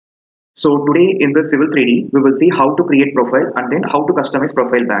So today in the Civil 3D, we will see how to create profile and then how to customize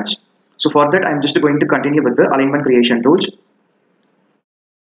profile badge. So for that, I'm just going to continue with the alignment creation tools.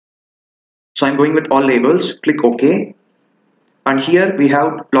 So I'm going with all labels, click OK. And here we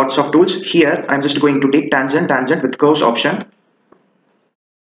have lots of tools. Here I'm just going to take tangent with curves option.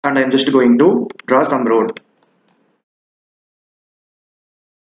 And I'm just going to draw some road.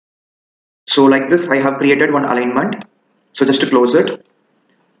 So like this, I have created one alignment. So just to close it.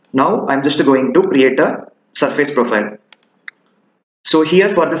 Now I'm just going to create a surface profile. So here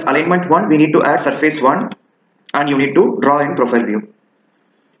for this alignment one, we need to add surface one and you need to draw in profile view.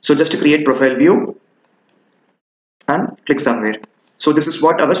 So just to create profile view and click somewhere. So this is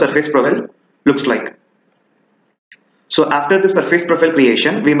what our surface profile looks like. So after the surface profile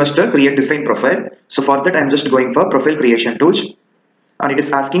creation, we must create design profile. So for that, I'm just going for profile creation tools and it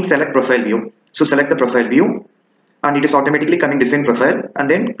is asking select profile view. So select the profile view and it is automatically coming design profile and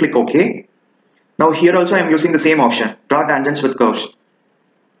then click OK. Now here also I'm using the same option, draw tangents with curves.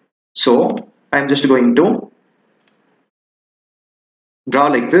 So I'm just going to draw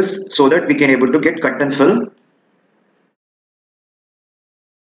like this so that we can able to get cut and fill.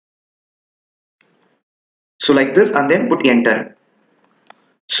 So like this and then put enter.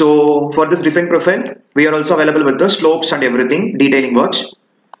 So for this design profile, we are also available with the slopes and everything, detailing works.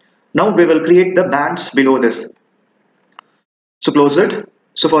 Now we will create the bands below this. So close it.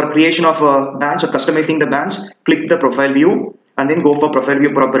 So for creation of bands or customizing the bands, click the profile view and then go for profile view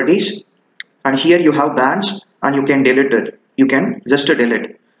properties. And here you have bands and you can delete it. You can just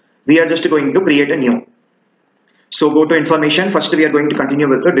delete. We are just going to create a new. So go to information. First we are going to continue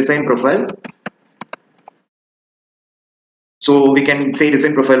with the design profile. So we can say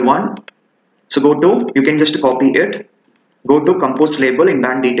design profile 1. So go to, you can just copy it. Go to compose label in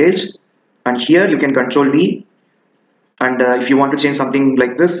band details. And here you can control V. And if you want to change something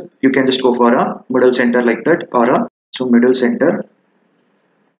like this, you can just go for a middle center like that or a middle center.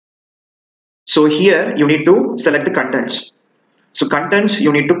 So here you need to select the contents. So contents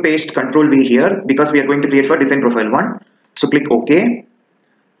you need to paste control V here because we are going to create for design profile 1. So click OK.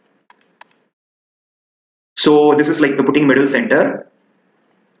 So this is like putting middle center.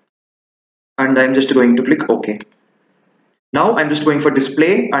 And I'm just going to click OK. Now I'm just going for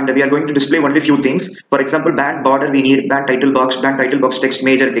display and we are going to display only few things. For example, band border we need, band title box text,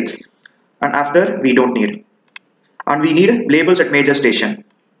 major text. And after we don't need. And we need labels at major station.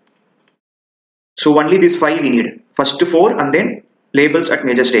 So only these 5 we need. First 4 and then labels at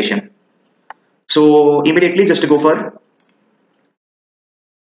major station. So immediately just go for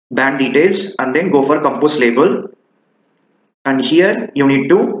band details and then go for compose label. And here you need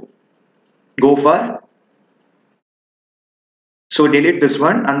to go for, so delete this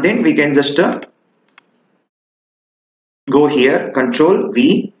one and then we can just go here, control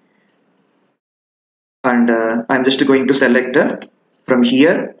V. And I'm just going to select from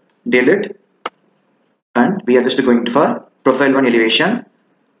here, delete. And we are just going to for profile 1 elevation.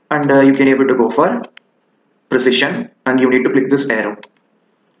 And you can able to go for precision and you need to click this arrow.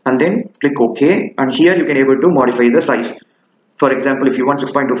 And then click OK and here you can able to modify the size. For example, if you want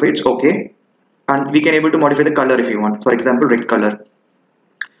 6.25, it's OK. And we can able to modify the color if you want, for example red color.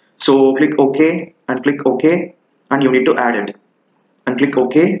 So click OK and click OK and you need to add it and click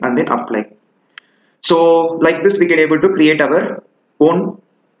OK and then apply. So like this we can able to create our own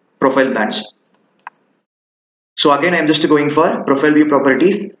profile bands. So again I'm just going for profile view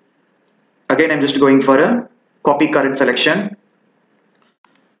properties. Again I'm just going for a copy current selection.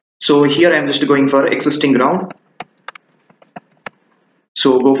 So here I'm just going for existing ground.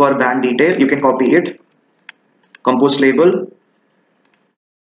 So go for band detail, you can copy it, compose label,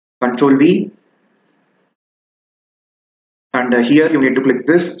 control V, and here you need to click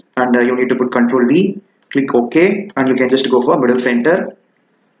this and you need to put control V, click OK and you can just go for middle center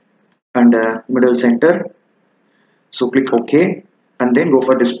and middle center. So click OK and then go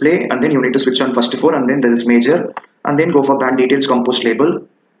for display and then you need to switch on first 4 and then there is major and then go for band details, compose label.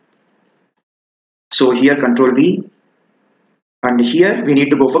 So here control V and here we need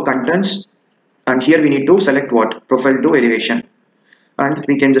to go for contents and here we need to select what, profile to elevation and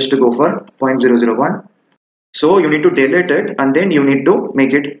we can just go for 0.001. So you need to delete it and then you need to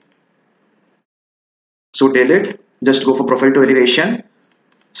make it, so delete, just go for profile to elevation.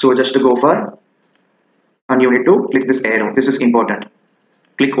 So just go for and you need to click this arrow, this is important,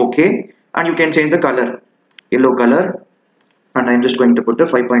 click OK and you can change the color, yellow color, and I'm just going to put the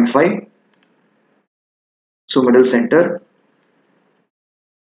 5.5. so middle center.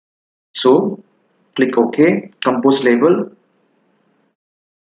 So click OK, compose label,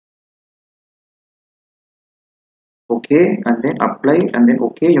 OK and then apply and then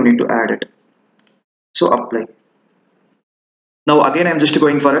OK, you need to add it. So apply. Now again I'm just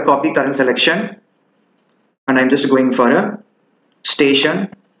going for a copy current selection and I'm just going for a station.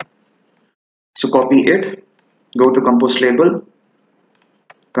 So copy it, go to compose label,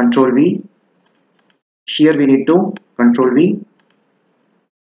 Control V. Here we need to Control V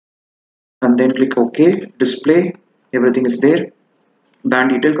and then click OK. Display, everything is there.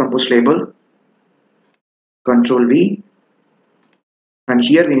 Band detail, compose label, Control V, and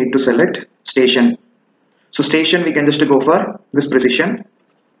here we need to select station. So station we can just go for this precision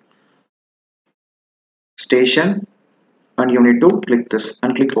station and you need to click this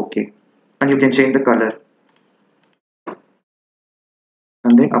and click OK and you can change the color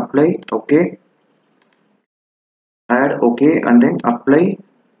and then apply OK, add OK and then apply.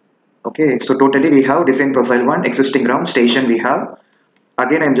 Okay, so totally we have design profile 1, existing ground, station we have.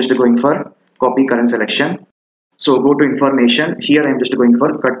 Again I'm just going for copy current selection. So go to information, here I'm just going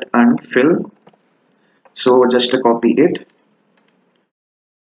for cut and fill. So just copy it,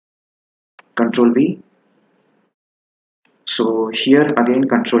 Control V. So here again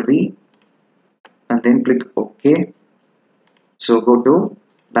Control V and then click OK. So go to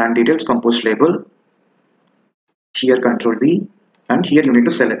band details, compose label, here Control V and here you need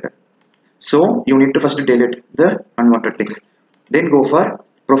to select it. So you need to first delete the unwanted things. Then go for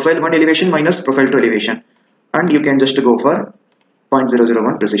profile 1 elevation minus profile 2 elevation and you can just go for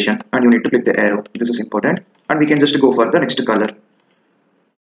 0.001 precision and you need to click the arrow. This is important and we can just go for the next color.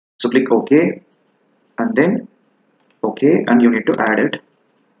 So click OK and then OK and you need to add it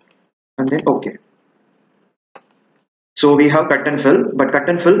and then OK. So we have cut and fill, but cut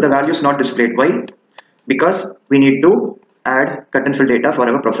and fill the value is not displayed. Why? Because we need to add cut and fill data for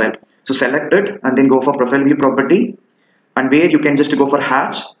our profile. So select it and then go for profile view property and where you can just go for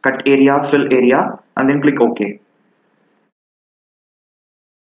hatch, cut area, fill area and then click OK.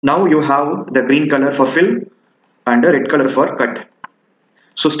 Now you have the green color for fill and the red color for cut.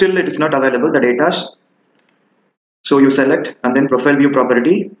 So still it is not available, the data. So you select and then profile view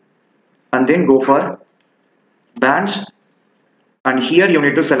property and then go for bands and here you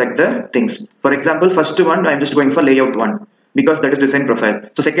need to select the things. For example, first one I am just going for layout 1 because that is design profile.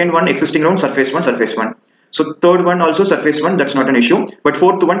 So second one existing round, surface 1, surface 1. So third one also surface 1, that's not an issue, but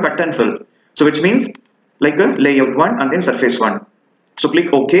fourth one cut and fill. So which means like a layout 1 and then surface 1. So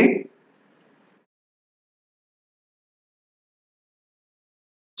click OK.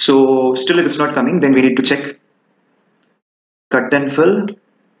 So still it is not coming, then we need to check cut and fill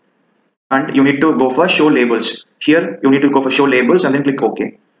and you need to go for show labels. Here you need to go for show labels and then click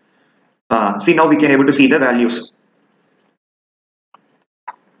OK. See, now we can able to see the values.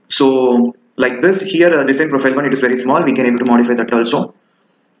 So like this here design profile 1, it is very small, we can able to modify that also.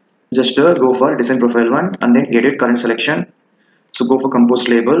 Just go for design profile 1 and then edit current selection. So go for compose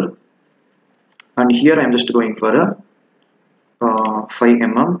label and here I am just going for a 5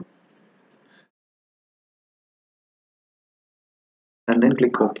 mm and then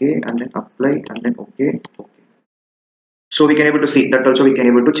click OK and then apply and then OK. So we can able to see that also we can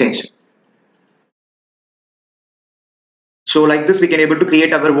able to change. So like this we can able to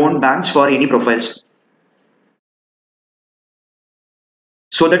create our own bands for any profiles,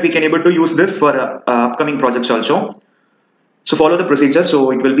 so that we can able to use this for upcoming projects also. So follow the procedure,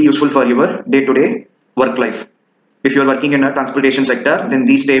 so it will be useful for your day-to-day work life. If you are working in a transportation sector, then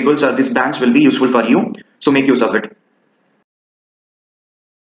these tables or these bands will be useful for you, so make use of it.